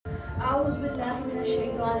أعوذ بالله من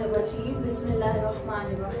الشيطان الرجيم بسم الله الرحمن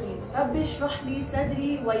الرحيم رب اشرح لي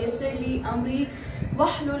صدري ويسر لي أمري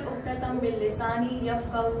واحلل عقدة من لساني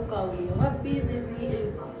يفقهوا قولي ربي زدني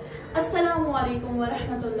علما. Assalamu alaikum wa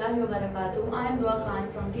rahmatullahi wa barakatuh. I am Dua Khan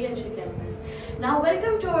from DHA campus. Now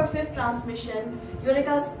welcome to our 5th transmission,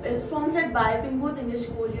 Eureka, sponsored by Pingu's English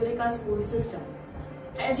School, Eureka School System.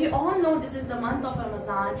 As you all know, this is the month of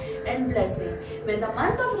Ramadan and blessing. When the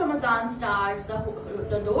month of Ramadan starts, the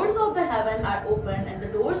doors of the heaven are open and the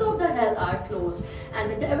doors of the hell are closed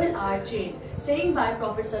and the devil are chained, saying by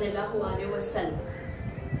Prophet Sallallahu Alaihi Wasallam.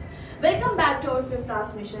 Welcome back to our 5th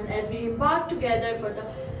transmission as we embark together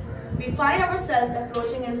we find ourselves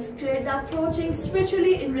approaching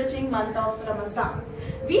spiritually enriching month of Ramadan.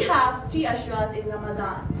 We have 3 ashras in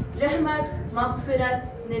Ramadan: Rahmat, Maghfirat,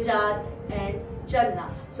 Nijat and Jannah.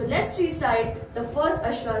 So let's recite the first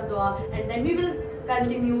ashra's dua and then we will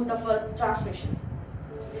continue the first transmission.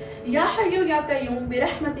 Ya Hayyu Ya Qayyum bi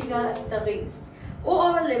rahmatika astaghis. O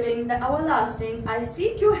our living, the everlasting, I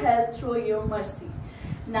seek your help through your mercy.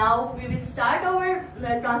 Now we will start our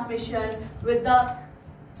transmission with the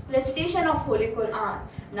recitation of Holy Quran.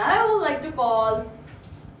 Now I would like to call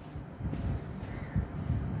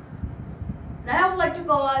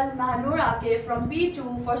Mahanur Ake from P2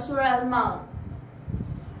 for Surah Al-Maun.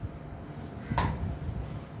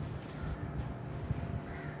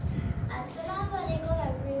 Assalamu alaikum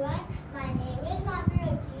everyone. My name is Mahanur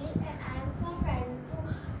Ake and I am from P2.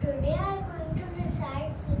 Today I am going to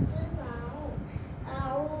recite Surah Al-Maun.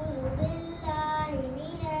 A'udhu billahi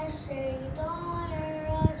minash shaitanir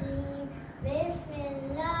rajim.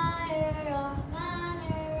 Bismillahir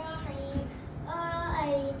rahmanir rahim.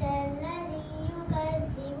 Ara'ayta alladhi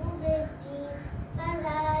yukazzibu bid-din.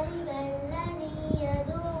 Fadhalika alladhi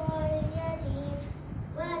yad'u al-yatim.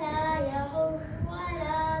 Wala yahuddu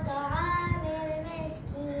ala ta'amil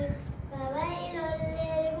miskin. Fawailun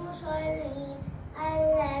lil-musallin.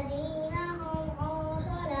 Alladhina hum 'an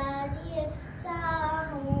salatihim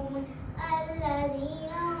sahun.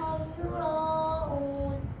 Alladhina hum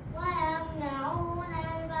yura'un. Wa yamna'una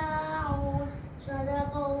al-ma'un.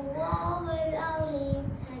 Sadaqallahu al-azim.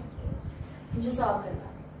 Thank you. Jazakallah.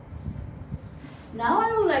 Now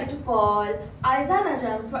I would like to call Aiza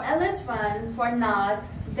Najam for LS1 for Naat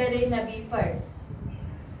Dare Nabi Par.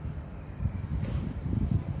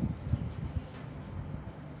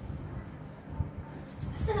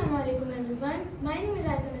 Assalamu alaikum everyone. My name is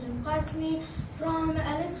Aiza Najam Qasmi from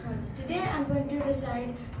LS1. Today I'm going to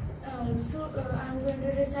recite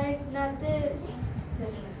Naat Dare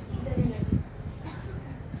Nabi.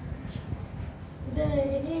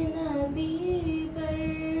 Dare Nabi par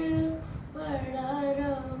पड़ा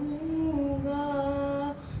रहूँगा,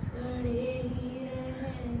 पड़े ही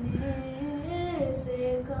रहने से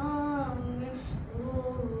काम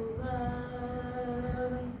होगा।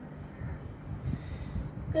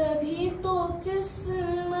 कभी तो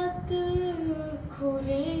किस्मत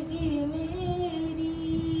खुलेगी मेरी,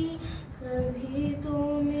 कभी तो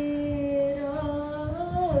मेरा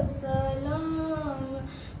सलाम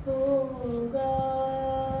होगा।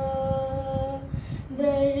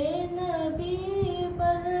 दरे नबी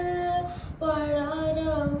पर पड़ा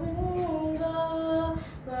रहूँगा,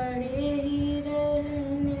 पड़े ही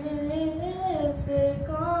रहने से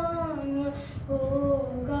काम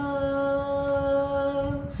होगा।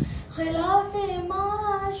 खिलाफ़े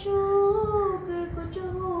माशूक कुछ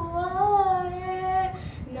हुआ है,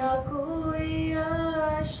 ना कोई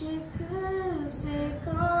आशिक से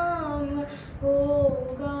काम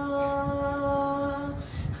होगा।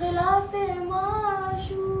 खिलाफ़े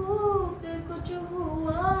माशूक कुछ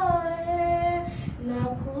हुआ है, ना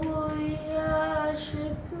कोई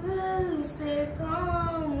आशिक से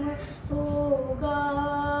काम होगा।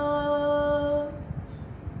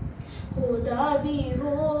 खुदा भी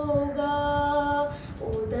होगा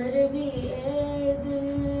उधर भी ए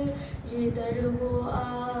दिल, जिधर वो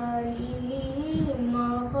आली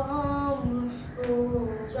मकाम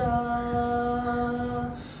होगा।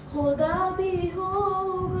 खुदा भी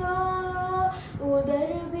होगा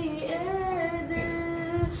उधर भी ए दिल,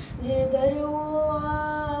 जिधर वो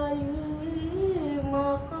आली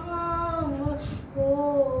मकाम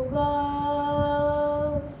होगा।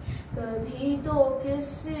 कभी तो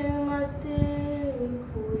किस्मत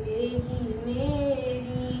खुलेगी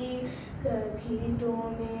मेरी, कभी तो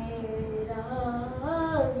मेरा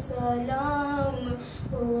सलाम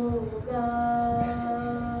होगा।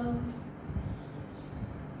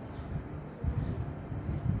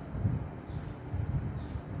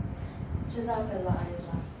 Jazakallah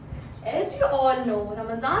Aiza. As you all know,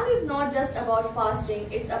 Ramadan is not just about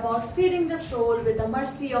fasting, it's about feeding the soul with the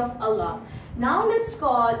mercy of Allah. Now let's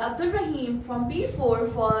call Abdul Rahim from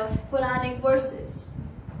P4 for Quranic verses.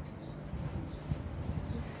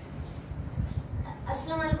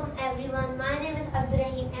 Assalamu alaikum everyone. My name is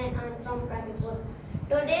Abdurrahim and I'm from Primary 4.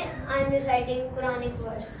 Today I am reciting Quranic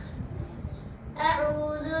verse.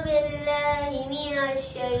 أعوذ بالله من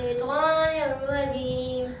الشيطان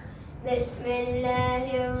الرجيم. بسم الله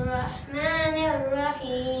الرحمن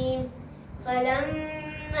الرحيم.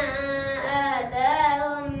 فلما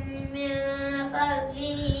آتاهم من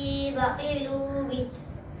فضله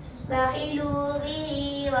بخلوا به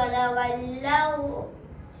وتولوا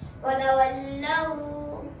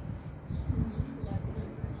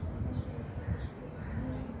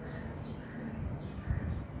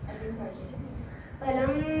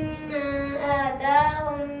فلما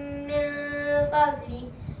آتاهم من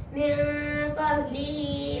فضله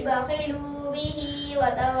بخلوا به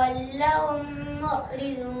وتولوا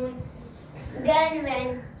معرضون. Then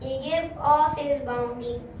when he gave off his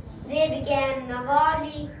bounty, they became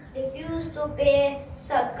ungodly, refused to pay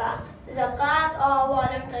zakat or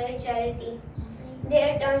voluntary charity.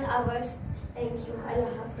 They turned ours. Thank you.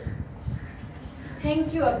 Allah Hafiz.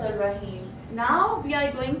 Thank you, Abdul Rahim. Now we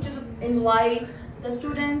are going to invite the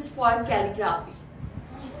students for calligraphy.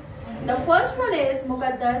 The first one is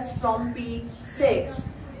Muqaddas from P6,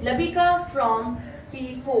 Labika from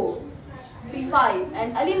P4, P5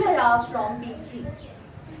 and Ali Mehra from P3.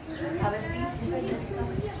 Have a seat.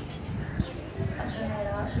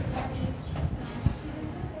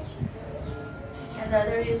 And the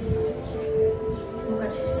other is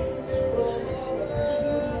Muqaddas.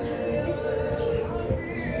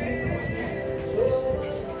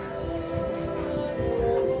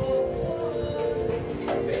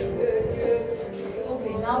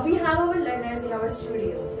 Now we have our learners in our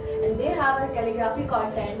studio and they have a calligraphy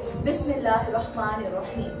content. Bismillahir Rahmanir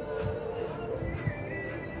Rahim.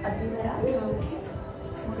 Okay.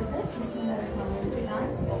 Look at this. Bismillahir Rahmanir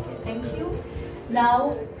Rahim. Okay, thank you.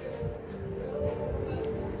 Now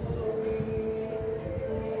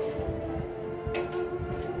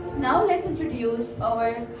let's introduce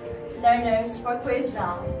our learners for quiz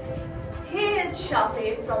round. He is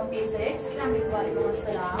Shafi from P6.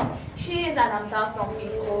 She is Ananta from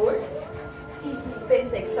P4.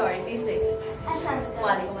 P6.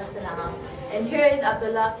 Walaikum assalam. And here is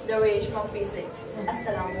Abdullah Daresh from P6.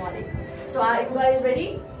 Assalamu alaikum. So are you guys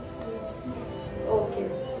ready? Yes. Okay.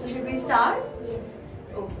 So should we start? Yes.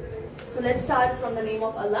 Okay. So let's start from the name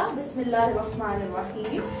of Allah. Bismillahir Rahmanir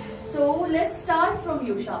Rahim. So let's start from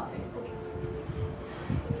you, Shafi.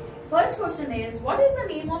 First question is, what is the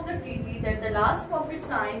name of the treaty that the last prophet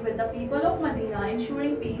signed with the people of Medina,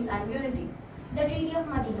 ensuring peace and unity? The Treaty of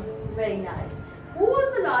Medina. Very nice. Who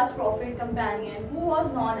was the last prophet companion who was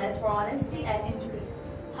known as for honesty and integrity?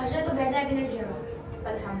 Hazrat Ubaidah bin al-Jarrah.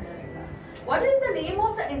 Alhamdulillah. What is the name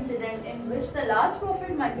of the incident in which the last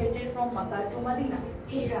prophet migrated from Makkah to Medina?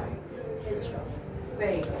 Hijrah. Hijrah.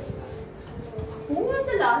 Very good. Who was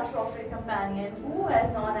the last prophet companion who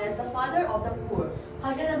was known as the father of the poor?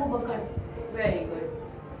 Hazrat Abu Bakr. Very good.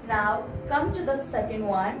 Now come to the second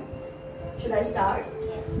one. Should I start?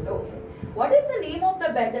 Yes. Okay. What is the name of the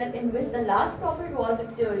battle in which the last prophet was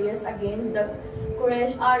victorious against the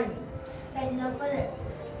Quraysh army? Battle of Badr.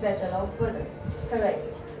 Battle of Badr.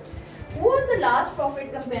 Correct. Who was the last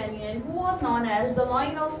prophet companion who was known as the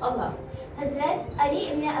Lion of Allah? Hazrat Ali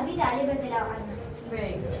ibn Abi Talib radhiyallahu anhu.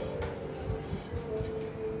 Very good.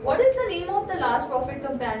 What is the name of the last prophet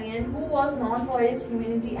companion who was known for his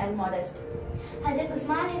humility and modesty? Hazrat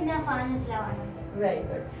Usman ibn Affan radhiyallahu anhu. Very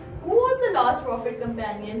good. Who was the last prophet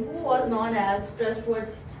companion who was known as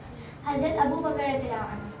trustworthy? Hazrat Abu Bakr radhiyallahu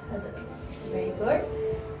anhu. Very good.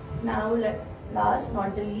 Now, last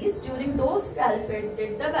not the least, during those caliphate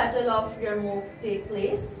did the battle of Yarmouk take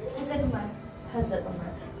place? Hazrat Umar. Hazrat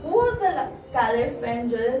Umar. Who was the caliph when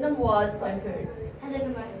Jerusalem was conquered? Hazrat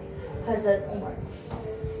Umar. Hazrat Umar.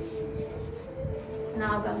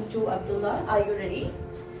 Now come to Abdullah. Are you ready?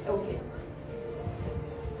 Okay.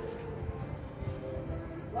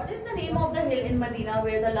 What is the name of the hill in Medina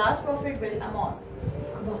where the last prophet built a mosque?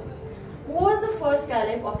 Kuba. Who was the first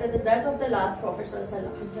caliph after the death of the last prophet? Hazrat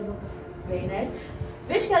Abu Bakr. Very nice.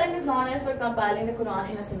 Which caliph is known as for compiling the Quran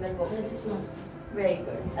in a single book? Hazrat Usman. Very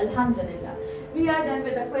good. Alhamdulillah. We are done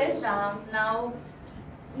with the quiz round. Now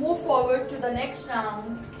move forward to the next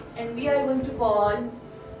round and we are going to call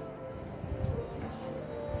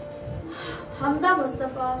Hamda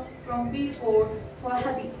Mustafa from B4 for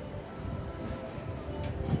Hadith.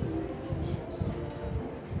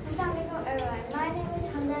 Assalamualaikum everyone. My name is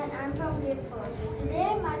Hamda and I'm from grade 4. Today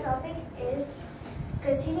my topic is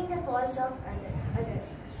concealing the faults of others.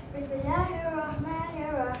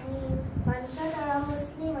 Bismillahirrahmanirrahim. Once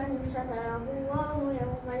सतरहु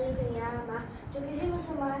यौमल क़ियामा। जो किसी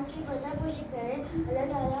मुसलमान की पर्दापोशी करे अल्लाह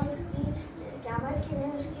ताला उसकी क़यामत के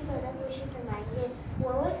दिन उसकी पर्दापोशी फरमाएंगे। Who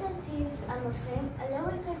conceals a Muslim, Allah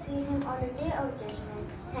will conceal him on the day of judgment.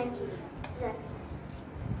 Thank you.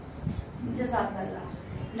 Jazakallah.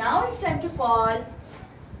 Now it's time to call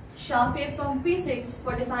Shafi from P6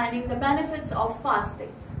 for defining the benefits of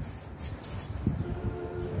fasting.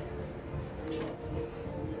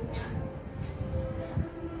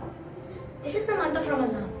 This is the month of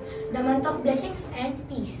Ramadan, the month of blessings and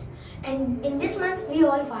peace. And in this month, we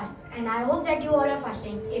all fast. And I hope that you all are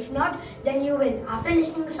fasting. If not, then you will, after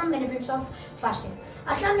listening to some benefits of fasting.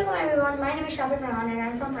 Assalamu alaikum everyone, my name is Shafi and I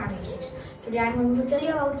am from primary 6. Today I am going to tell you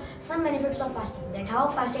about some benefits of fasting. That how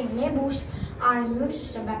fasting may boost our immune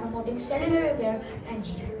system by promoting cellular repair and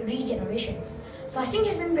regeneration. Fasting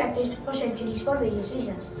has been practiced for centuries for various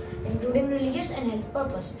reasons, including religious and health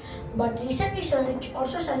purpose. But recent research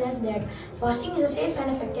also suggests that fasting is a safe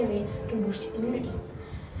and effective way to boost immunity.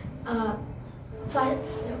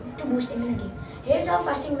 Here's how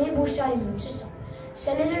fasting may boost our immune system.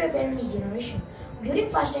 Cellular repair and regeneration. During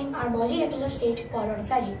fasting, our body enters a state called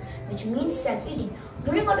autophagy, which means self-eating.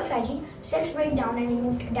 During autophagy, cells break down and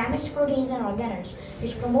remove damaged proteins and organelles,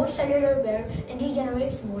 which promotes cellular repair and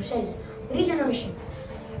regenerates more cells. Regeneration.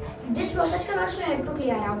 This process can also help to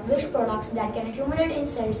clear out waste products that can accumulate in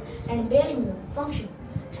cells and impair immune function.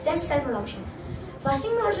 Stem cell production.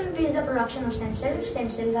 Fasting may also increase the production of stem cells.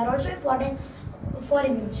 Stem cells are also important for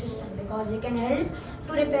immune system because they can help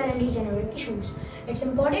to repair and regenerate tissues. It's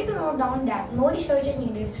important to note down that more research is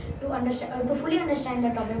needed to fully understand the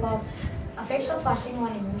topic of effects of fasting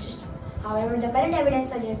on immune system. However, the current evidence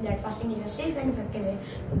suggests that fasting is a safe and effective way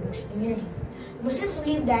to boost immunity. Muslims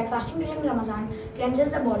believe that fasting during Ramadan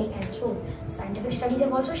cleanses the body and soul. Scientific studies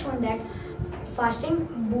have also shown that fasting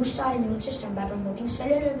boosts our immune system by promoting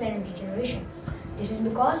cellular repair and regeneration. This is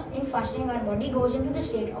because in fasting our body goes into the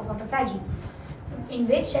state of autophagy, in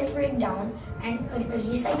which cells break down and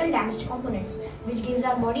recycle damaged components, which gives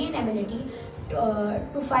our body an ability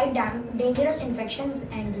to fight dangerous infections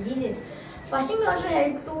and diseases. Fasting will also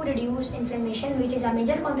help to reduce inflammation, which is a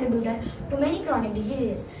major contributor to many chronic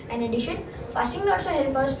diseases. In addition, fasting will also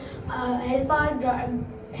help us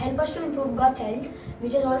to improve gut health,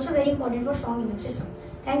 which is also very important for strong immune system.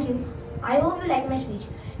 Thank you. I hope you liked my speech.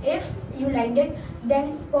 If you liked it,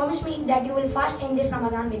 then promise me that you will fast in this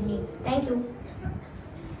Ramadan with me. Thank you.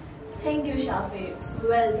 Thank you, Shafi.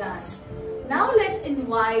 Well done. Now let's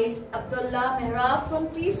invite Abdullah Mehrab from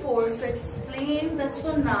P4 to explain the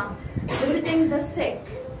Sunnah visiting the sick.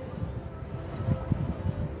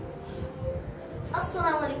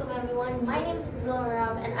 Assalamu alaikum everyone, my name is Abdullah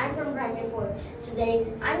Mehrab and I'm from primary 4. Today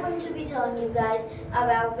I'm going to be telling you guys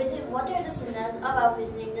about what are the sunnahs about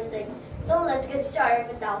visiting the sick. So let's get started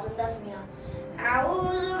with Thousand Tasmiyah.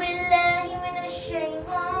 A'udhu billahi minash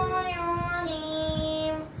shaytanir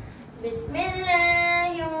rajeem.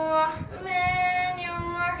 Bismillahir rahmanir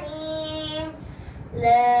rahim.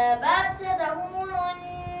 La ba'tadahurun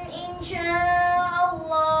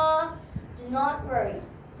insha'Allah. Do not worry.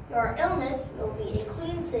 Your illness will be a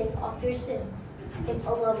cleansing of your sins, if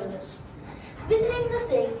Allah wills. Visiting the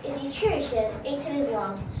sick is a cherished act in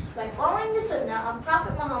Islam. By following the Sunnah of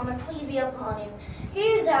Prophet Muhammad, peace be upon him,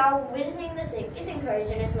 here's how visiting the sick is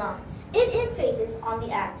encouraged in Islam. It emphasizes on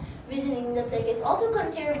the act. Visiting the sick is also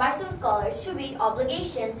considered by some scholars to be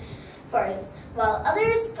obligation first, while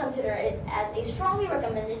others consider it as a strongly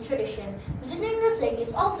recommended tradition. Visiting the sick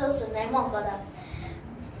is also Sunnah Muakkada.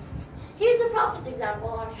 Here's the Prophet's example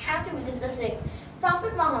on how to visit the sick.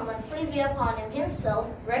 Prophet Muhammad, peace be upon him, himself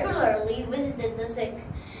regularly visited the sick,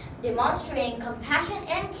 demonstrating compassion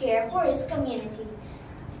and care for his community.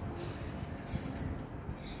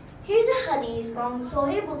 Here's a hadith from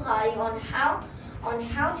Sahih Bukhari on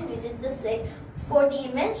how to visit the sick for the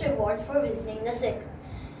immense rewards for visiting the sick.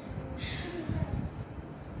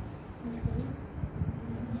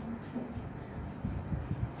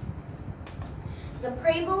 The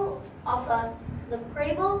parable of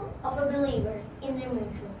a believer in their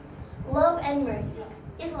mutual love and mercy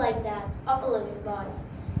is like that of a living body.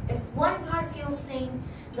 If one part feels pain,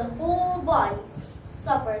 the whole body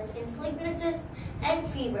suffers in sleeplessness and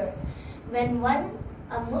fever. When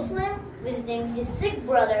a Muslim visiting his sick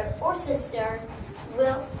brother or sister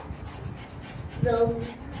will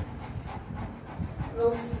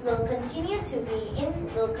continue to be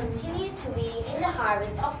in the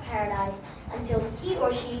harvest of paradise until he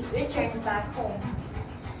or she returns back home.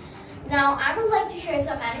 Now, I would like to share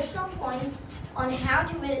some additional points on how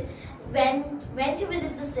to when to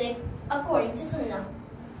visit the sick according to Sunnah.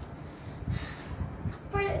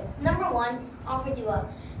 For number 1, offer dua.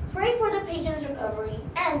 Pray for the patient's recovery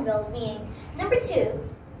and well-being. Number 2,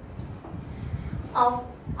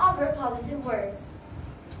 offer positive words.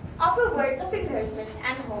 Offer words of encouragement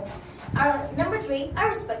and hope. Number 3, a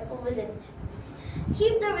respectful visit.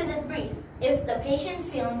 Keep the visit brief if the patient is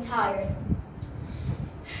feeling tired.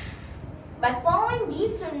 By following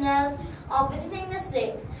these sunnahs of visiting the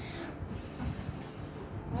sick,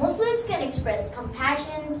 Muslims can express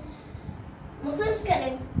compassion.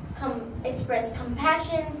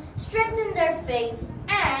 Strengthen their faith,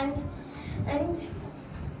 and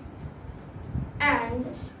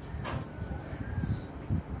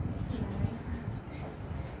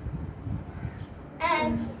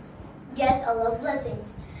get Allah's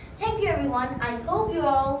blessings. Thank you, everyone. I hope you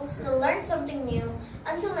all learned something new.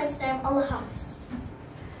 Until next time, Allah Hafiz.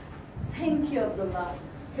 Thank you, Abdullah.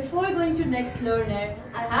 Before going to next learner,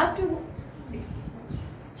 I have to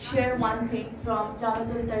share one thing from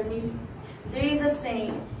Jamatul Tirmizi. There is a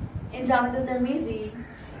saying in Jamatul Tirmizi,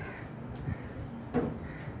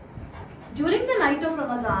 during the night of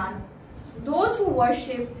Ramadan, those who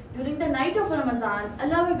worship during the night of Ramadan,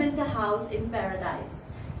 Allah will build a house in paradise.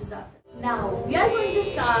 Now, we are going to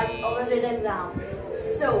start our riddle round.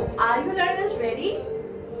 So, are you learners ready?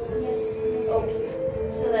 Yes. Okay,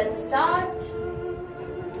 so let's start.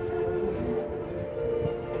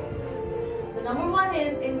 The number 1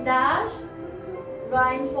 is, in dash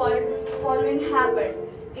line following happened.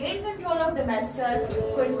 Gain control of Damascus,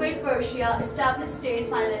 conquered Persia, established state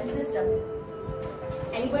finance system.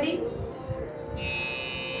 Anybody?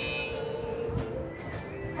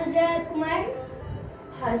 Hazrat Umar.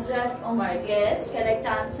 Hazrat Umar, yes, correct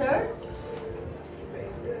answer.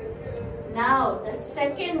 Now, the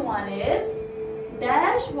second one is,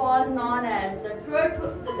 dash was known as the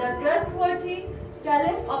trustworthy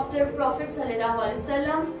caliph after Prophet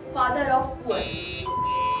ﷺ, father of what?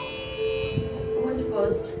 Who is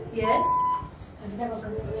first? Yes?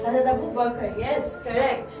 Hazrat Abu Bakr, yes,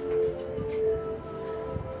 correct.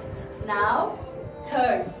 Now,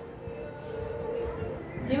 third.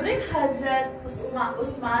 During Hazrat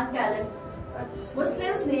Usman Caliph,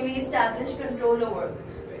 Muslims Navy established control over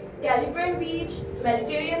Caliban Beach,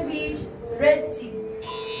 Mediterranean Beach, Red Sea.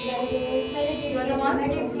 You are the one?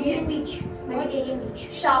 Mediterranean Beach.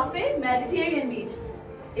 Shafi, Mediterranean Beach.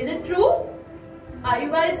 Is it true? Are you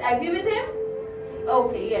guys agree with him?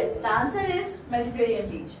 Okay, yes. The answer is Mediterranean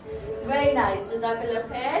Beach. Very nice. Jazakallah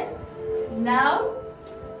khair. Now,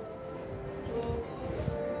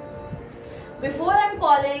 before I'm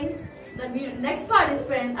calling the next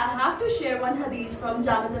participant, I have to share one hadith from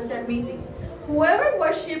Jamatul Tirmizi. Whoever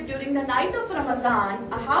worshipped during the night of Ramadan,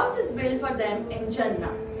 a house is built for them in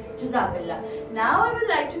Jannah. Jazakallah. Now I would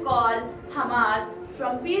like to call Hamad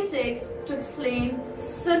from P6 to explain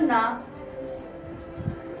Sunnah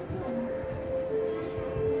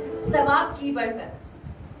Sawab ki barakat.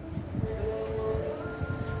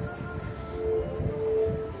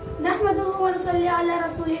 नहमदुहु व नसल्ली अला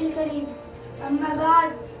रसूलिल करीम अम्मा बाद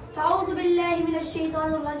फ़अऊज़ु बिल्लाहि मिनश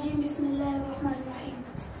शैतानिर रजीम बिस्मिल्लाहिर रहमानिर रहीम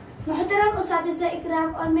मुहतरम उस्ताद इकराम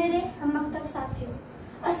और मेरे हम मकतब साथियों,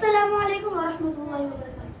 अस्सलामु अलैकुम व रहमतुल्लाहि व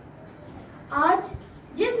बरकातुहू। आज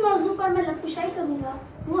जिस मौजू पर मैं लफ्ज़ करूँगा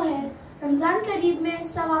वो है रमज़ान करीब में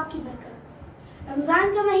सवाब की बरकत। रमज़ान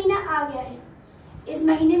का महीना आ गया है। इस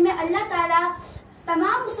महीने में अल्लाह ताला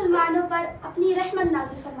तमाम मुसलमानों पर अपनी रहमत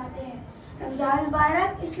नाज़िल फरमाते हैं। रमज़ान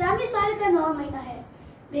मुबारक इस्लामी साल का 9वां महीना है।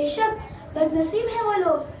 बेशक बदनसीब है वो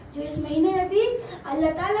लोग जो इस महीने में भी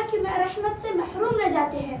अल्लाह ताला की रहमत से महरूम रह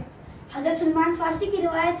जाते हैं। हज़रत सलमान फारसी की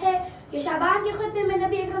रिवायत है कि शाबान के खुतबे में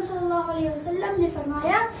नबी अकरम सल्लल्लाहु अलैहि वसल्लम ने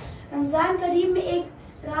फरमाया, रमज़ान करीम में एक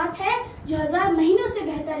रात है जो 1000 महीनों से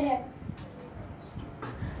बेहतर है।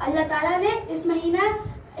 अल्लाह ताला ने इस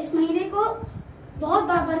महीने को बहुत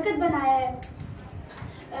बाबरकत बनाया है।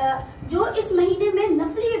 जो इस महीने में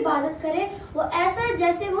नफली इबादत करे वो ऐसा है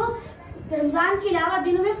जैसे वो रमज़ान के अलावा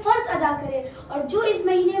दिनों में फ़र्ज अदा करे, और जो इस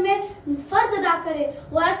महीने में फ़र्ज अदा करे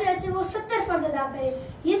वो ऐसे ऐसे वो 70 फ़र्ज अदा करे।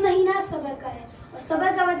 ये महीना सब्र का है और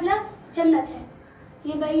सब्र का मतलब जन्नत है।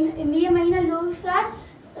 ये महीना लोगों के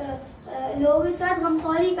साथ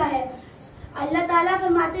गमखोरी का है। अल्लाह ताला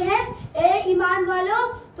फरमाते हैं, ए ईमान वालों,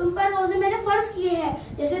 तुम पर रोजे मैंने फर्ज किए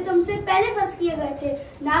हैं जैसे तुमसे पहले फर्ज किए गए थे,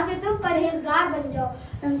 ना कि तुम परहेजगार बन जाओ।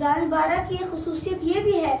 रमज़ान मुबारक की खुसूसियत ये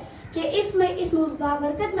भी है कि इस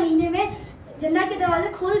बाबरकत महीने में जन्नत के दरवाजे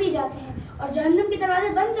खोल दिए जाते हैं और जहन्नम के दरवाजे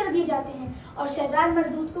बंद कर दिए जाते हैं और शैतान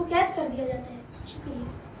मरदूद को कैद कर दिया जाता है। शुक्रिया।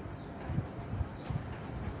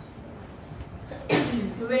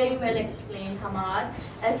 Very well explained, Hamad.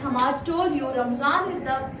 As Hamad told you, Ramzan is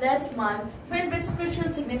the blessed month filled with spiritual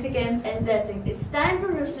significance and blessing. It's time to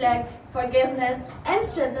reflect, forgiveness, and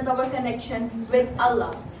strengthen our connection with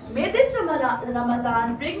Allah. May this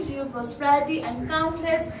Ramadan brings you prosperity and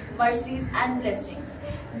countless mercies and blessings.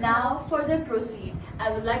 Now, further proceed.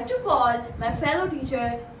 I would like to call my fellow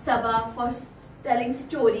teacher Sabah for telling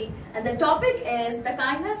story, and the topic is the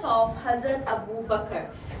kindness of Hazrat Abu Bakr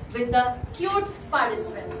with the cute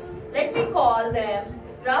participants. Let me call them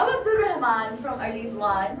Rav Abdul Rahman from Ali's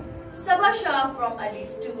 1, Sabah Shah from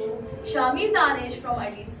Ali's 2, Shamir Danish from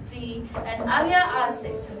Ali's 3, and Alia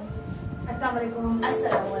Asif. Assalamualaikum.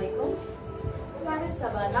 Assalamualaikum. What is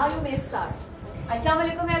Sabah? Now you may start.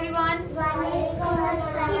 Assalamualaikum everyone. Walaikum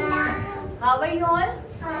assalam. How are you all?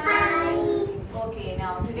 Fine. Okay,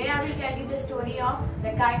 now today I will tell you the story of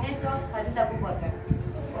the kindness of Hazrat Abu Bakr.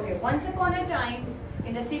 Okay, once upon a time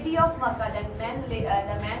in the city of Makkah, the man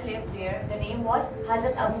lived there. The name was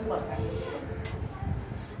Hazrat Abu Bakr,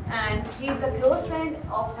 and he is a close friend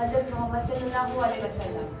of Hazrat Muhammad sallallahu alaihi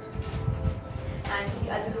wasallam. And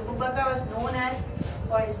Hazrat Abu Bakr was known as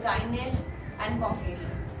for his kindness and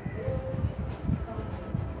compassion.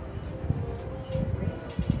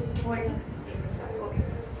 Okay.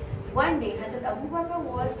 One day, Hazrat Abu Bakr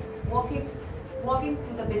was walking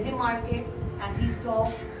through the busy market, and he saw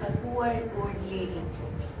a poor old lady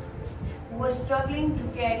who was struggling to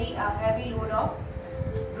carry a heavy load of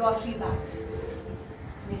grocery bags.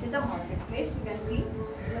 This is the marketplace. You can see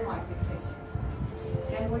this is the marketplace.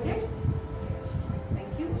 Can you hold it?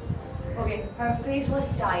 Thank you. Okay, her face was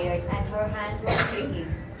tired and her hands were shaking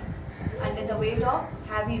under the weight of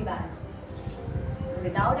heavy bags.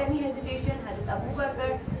 Without any hesitation, Hazrat Abu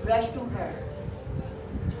Bakr rushed to her.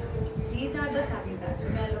 These are the heavy bags. You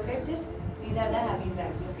can look at this. These are the heavy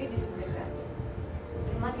bags. Okay, this is exactly.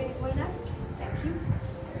 Can you hold that? Thank you.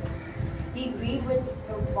 He greeted with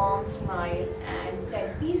a warm smile and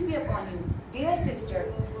said, "Peace be upon you, dear sister.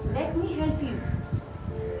 Let me help you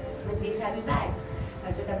with these heavy bags."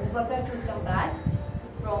 Hazrat Abu Bakr took some bags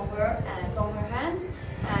from her hands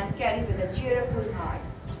and carried with a cheerful heart.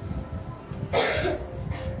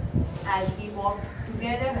 As we walked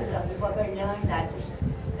together, Hazrat Abu Bakr learned that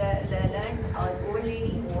our old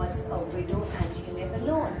lady was a widow and she lived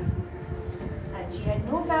alone. And she had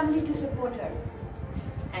no family to support her.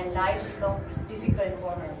 And life became difficult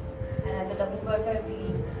for her. And Hazrat Abu Bakr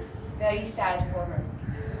felt very sad for her.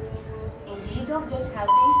 Instead of just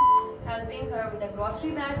helping her with the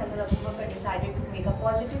grocery bag, Hazrat Abu Bakr decided to make a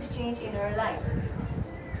positive change in her life.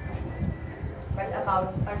 But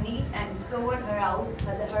about her needs and discovered her house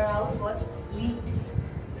was leaked.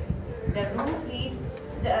 The roof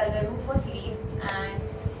was leaked and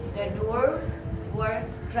the door were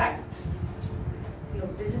cracked.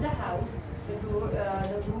 Look, this is the house. The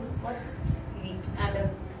roof was leaked and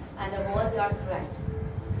the walls are cracked.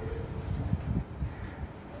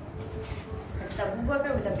 Abu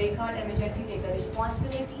Bakr with a big heart immediately take the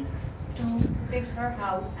responsibility to fix her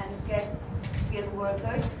house and get skilled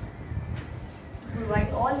workers to provide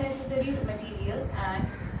all necessary material and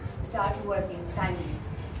start working timely.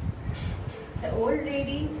 The old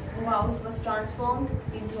lady's house was transformed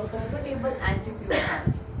into a comfortable and secure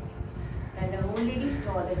house. And the old lady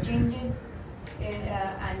saw the changes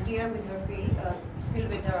and tears with her filled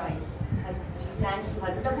with her eyes. She thanks to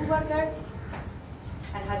Hazrat Abu Bakr,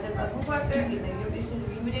 and Hazrat Abu Bakr is the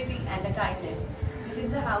humility and the kindness. This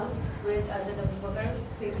is the house where Hazrat Abu Bakr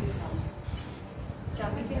fixed his house.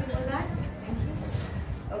 Shamil, can you do that? Thank you.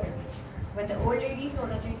 Okay. When the old lady saw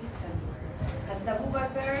the changes done, Hazrat Abu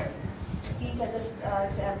Bakr teach us an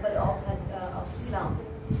example of Islam,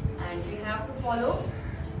 and we have to follow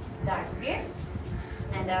that. Okay.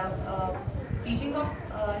 And teaching of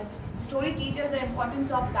story teaches the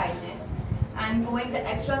importance of kindness and going the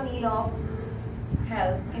extra meal of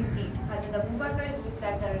help in need. Hazrat Abu Bakr is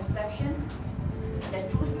the reflection, the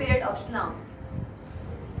true spirit of Islam,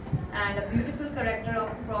 and a beautiful character of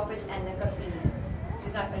the prophets and the companions.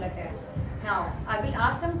 Jazakallah khair. Now, I will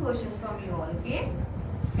ask some questions from you all, okay?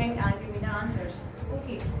 Can you give me the answers?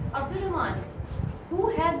 Okay. Abdul Rahman, who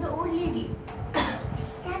had the old lady?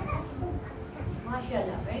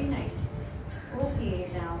 MashaAllah, very nice. Okay,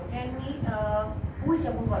 now tell me, who is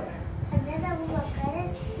Abu Bakr? Hazrat Abu Bakr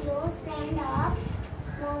is close friend of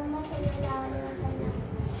Muhammad sallallahu alaihi wasallam.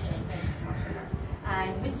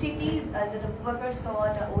 And which city Hazrat Abu Bakr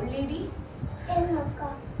saw the old lady? In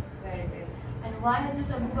Makkah. Very good. And why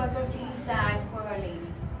Hazrat Abu Bakr feel sad for her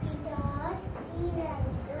lady? Because she is a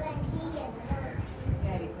widow and she cannot.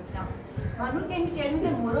 Very good. Now, Manur, can you tell me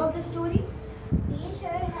the moral of the story? We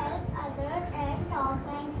should help others and talk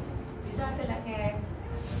nicely. Jazakallah khair.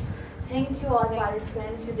 Thank you all the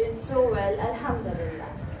participants. You did so well.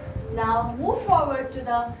 Alhamdulillah. Now move forward to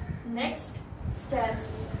the next step.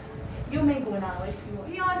 You may go now if you want.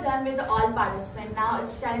 We are done with the all participants. Now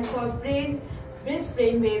it's time for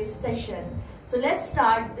brainwaves session. So let's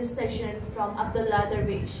start this session from Abdullah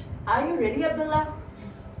Darwish. Are you ready, Abdullah?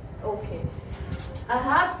 Yes. Okay. I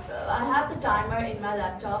have the timer in my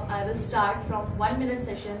laptop. I will start from 1 minute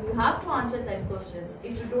session. You have to answer 10 questions.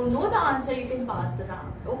 If you don't know the answer, you can pass the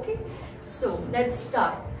round. Okay? So let's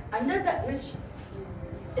start. Under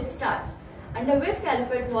which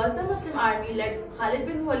caliphate was the Muslim army led Khalid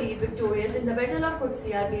bin Walid victorious in the Battle of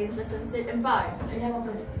Qudsiya against the Sunset Empire?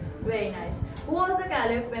 Very nice. Who was the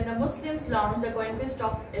caliph when the Muslims launched the conquest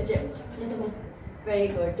of Egypt? Very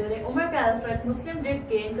good. During Umar Caliphate, Muslims did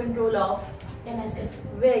gain control of Damascus.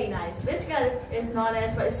 Very nice. Which caliph is known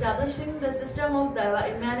as for establishing the system of dawah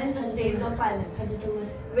and managed the states of violence?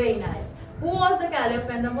 Very nice. Who was the caliph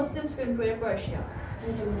when the Muslims conquered Persia?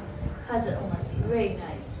 Hazrat Umar. Very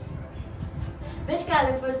nice. Which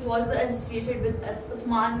caliphate was associated with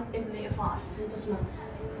Uthman ibn Affan?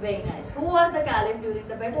 Very nice. Who was the caliph during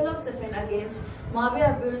the Battle of Siffin against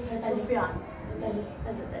Muawiyah ibn Sufyan?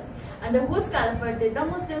 Hazrat Ali. Under whose caliphate did the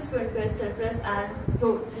Muslims conquer Cyprus and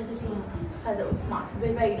Rhodes? Hazrat Uthman.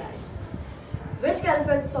 Very nice. Which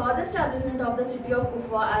caliphate saw the establishment of the city of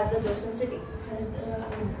Kufa as the Muslim city?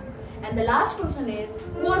 And the last question is,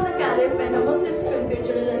 who was the caliph when the Muslims conquered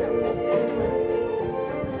Judaism?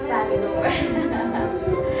 Time is over.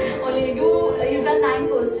 Only you've done 9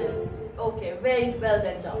 questions. Okay, very well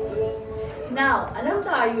done job. Now,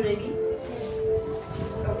 Anamta, are you ready?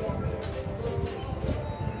 Okay.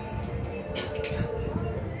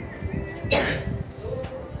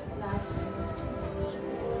 Last 10 questions.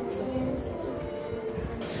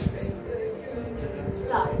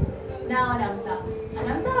 Start. Now, Anamta.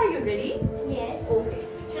 Anamta, are you ready? Yes. Okay.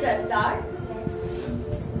 Should I start?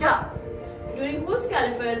 Yes. Start. During whose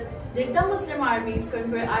caliphate did the Muslim armies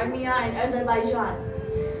conquer Armenia and Azerbaijan?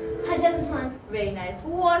 Hazrat Usman. Very nice.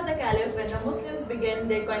 Who was the caliph when the Muslims began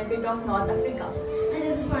their conquest of North Africa?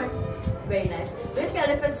 Hazrat Usman. Very nice. Which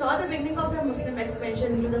caliphate saw the beginning of the Muslim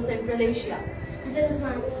expansion into the Central Asia? Hazrat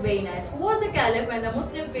Usman. Very nice. Who was the caliph when the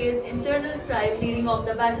Muslim faced internal strife leading of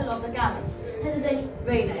the Battle of the Camel? Hazrat Ali.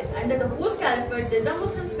 Very nice. Under the whose caliphate did the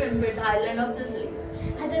Muslims conquer the island of Sicily?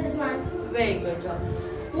 Hazrat Usman. Very good job.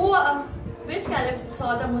 Which caliph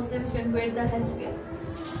saw the Muslims conquer the Hesperia?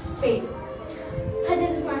 Spain.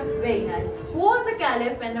 Hazrat Usman. Very nice. Who was the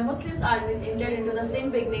caliph when the Muslims armies entered into the same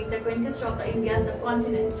beginning the conquest of the India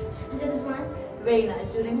subcontinent? Hazrat Usman. Very nice.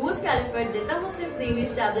 During whose caliphate did the Muslims navy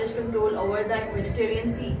establish control over the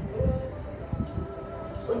Mediterranean Sea?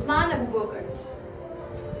 Uthman Abu Bakr.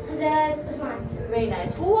 Hazrat Usman. Very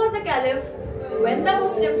nice. Who was the caliph when the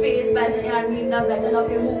Muslim faced Byzantine army in the Battle of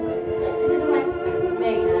Yarmouk? Hazrat Umar.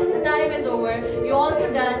 Very nice. The time is over. You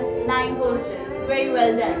also done 9 questions. Very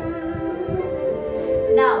well done.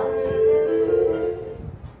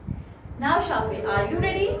 Now Shafi, are you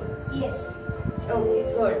ready? Yes. Okay,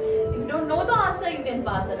 good. If you don't know the answer, you can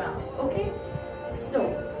pass around. Okay? So,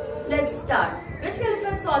 let's start. Which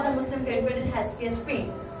caliphate saw the Muslim conquer in Hesperia,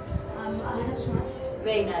 Spain? Hazrat Usman.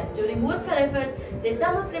 Very nice. During whose caliphate did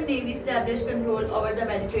the Muslim navy establish control over the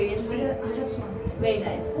Mediterranean Sea? Hazrat Usman. Very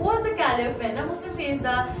nice. Who was the caliph when the Muslims faced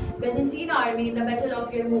the Byzantine army in the Battle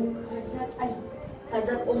of Yarmouk? Hazrat Ali.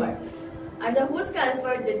 Hazrat Umar. Under whose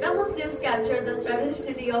caliphate did the Muslims capture the strategic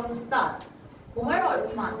city of Ustad? Umar or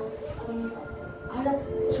Uthman? Hazrat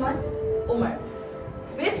Usman. Umar.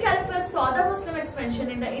 Which caliphate saw the Muslim expansion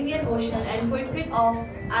in the Indian Ocean and conquest of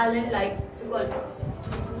islands like Gibraltar?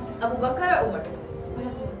 Abu Bakr or Umar?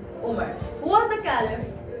 Umar. Who was the caliph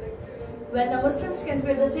when the Muslims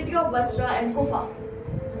conquered the city of Basra and Kufa?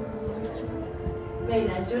 Very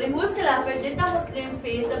nice. During whose caliphate did the Muslims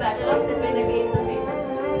face the Battle of Siffin against the face?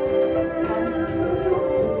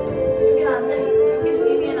 You can answer. You can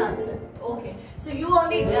see me an answer. Okay. So you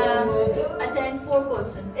only attend 4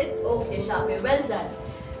 questions. It's okay, Shafi. Well done.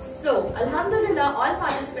 So, Alhamdulillah, all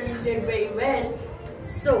participants did very well.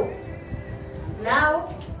 So, now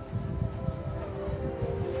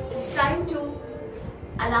it's time to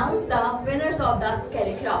announce the winners of the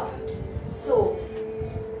calligraph. So,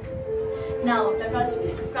 now the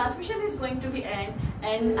transmission is going to be end,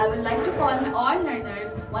 and I would like to call all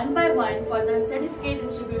learners one by one for the certificate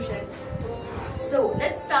distribution. So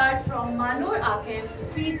let's start from Manur Akif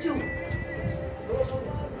 3-2.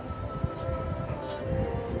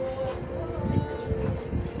 This is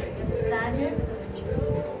you can stand here.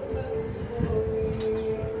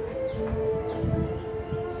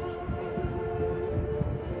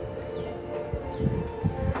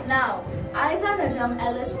 Now, Aiza Najam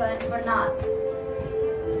Ellis Bernard.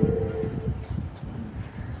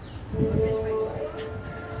 This is for you, Aiza.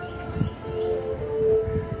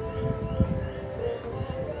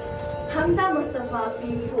 Alpha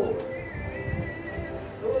P4.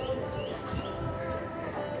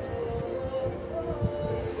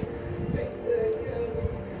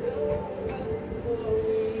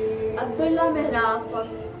 Abdullah Mehrab for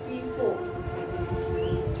P4.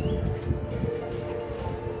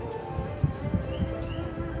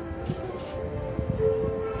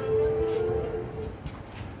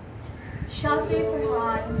 Shafi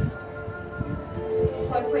Farhan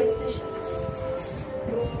for Pesess.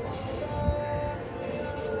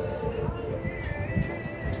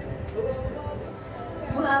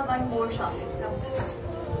 You have one more Shafi.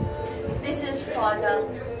 This is for the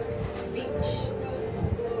speech.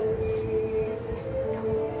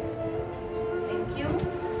 Thank you.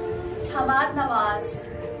 Hamad Nawaz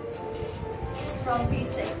from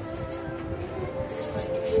P6.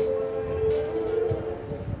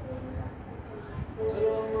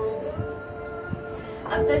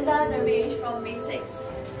 Abdullah Darwish from P6.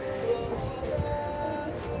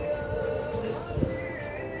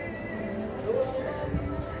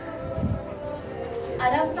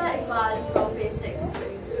 Arafta Iqbal from P6.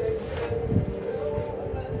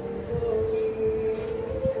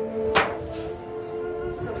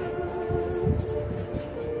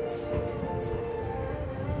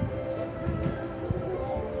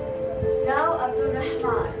 Now Abdul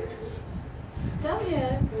Rahman. Come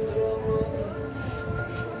here.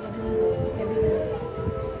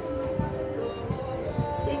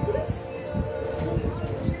 Take this.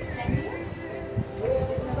 Stand here.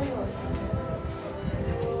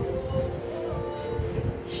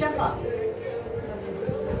 Shafa.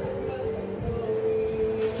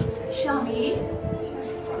 Shami.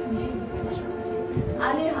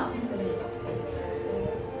 Aleha.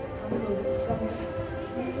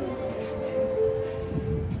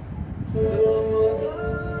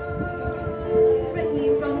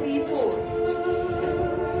 Rahim from P4.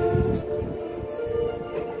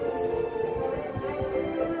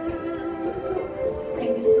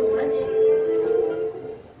 Thank you so much.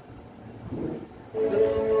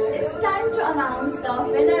 It's time to announce the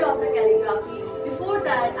winner of the calligraphy. Before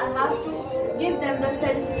that, I have to give them the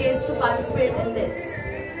certificates to participate in this.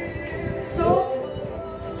 So,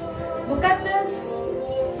 Muqaddas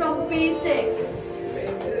from P6.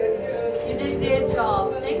 You did a great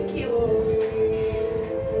job. Thank you.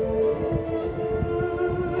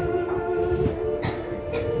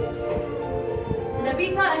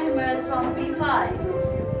 Nabika Ahmed from P5.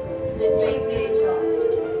 Did a great job.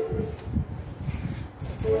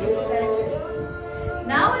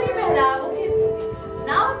 Now Ali Mehrab, okay, it's okay.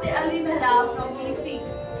 Now the Ali Mehrab from P3.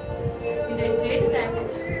 You did great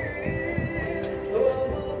attempt.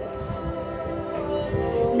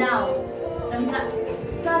 Now, Ramzan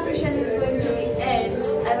transmission is going to be end.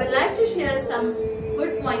 I would like to share some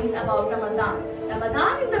good points about Ramadan.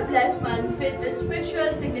 Ramadan is a blessed month filled with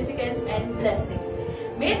spiritual significance and blessing.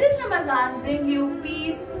 May this Ramadan bring you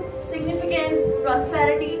peace, significance,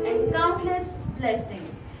 prosperity, and countless blessings.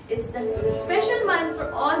 It's the special month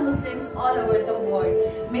for all Muslims all over the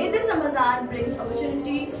world. May this Ramadan brings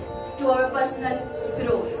opportunity to our personal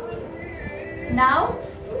growth. Now,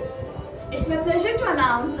 it's my pleasure to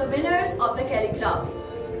announce the winners of the calligraphy.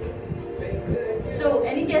 So,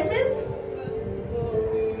 any guesses?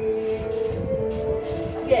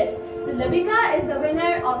 Yes. So, Labika is the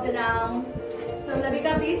winner of the round. So,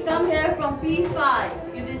 Labika, please come here from P5.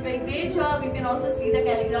 You did a very great job. You can also see the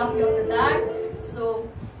calligraphy after that. So,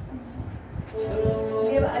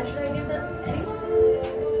 should I give the anyone?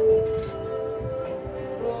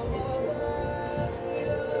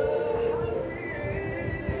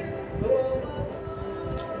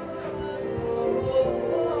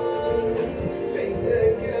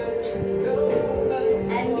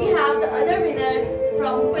 And we have the other winner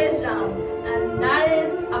from quiz round, and that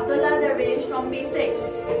is Abdullah Darwish from P6.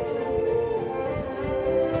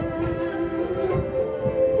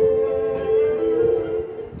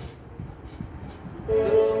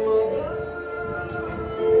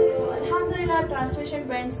 Transmission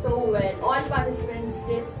went so well. All participants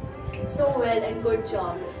did so well and good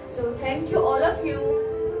job. So thank you all of you.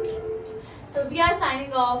 So we are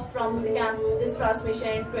signing off from the this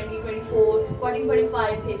transmission 2024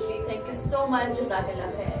 1445 Hijri. Thank you so much.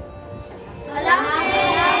 Jazakallah khair. Allah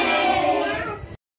Hafiz.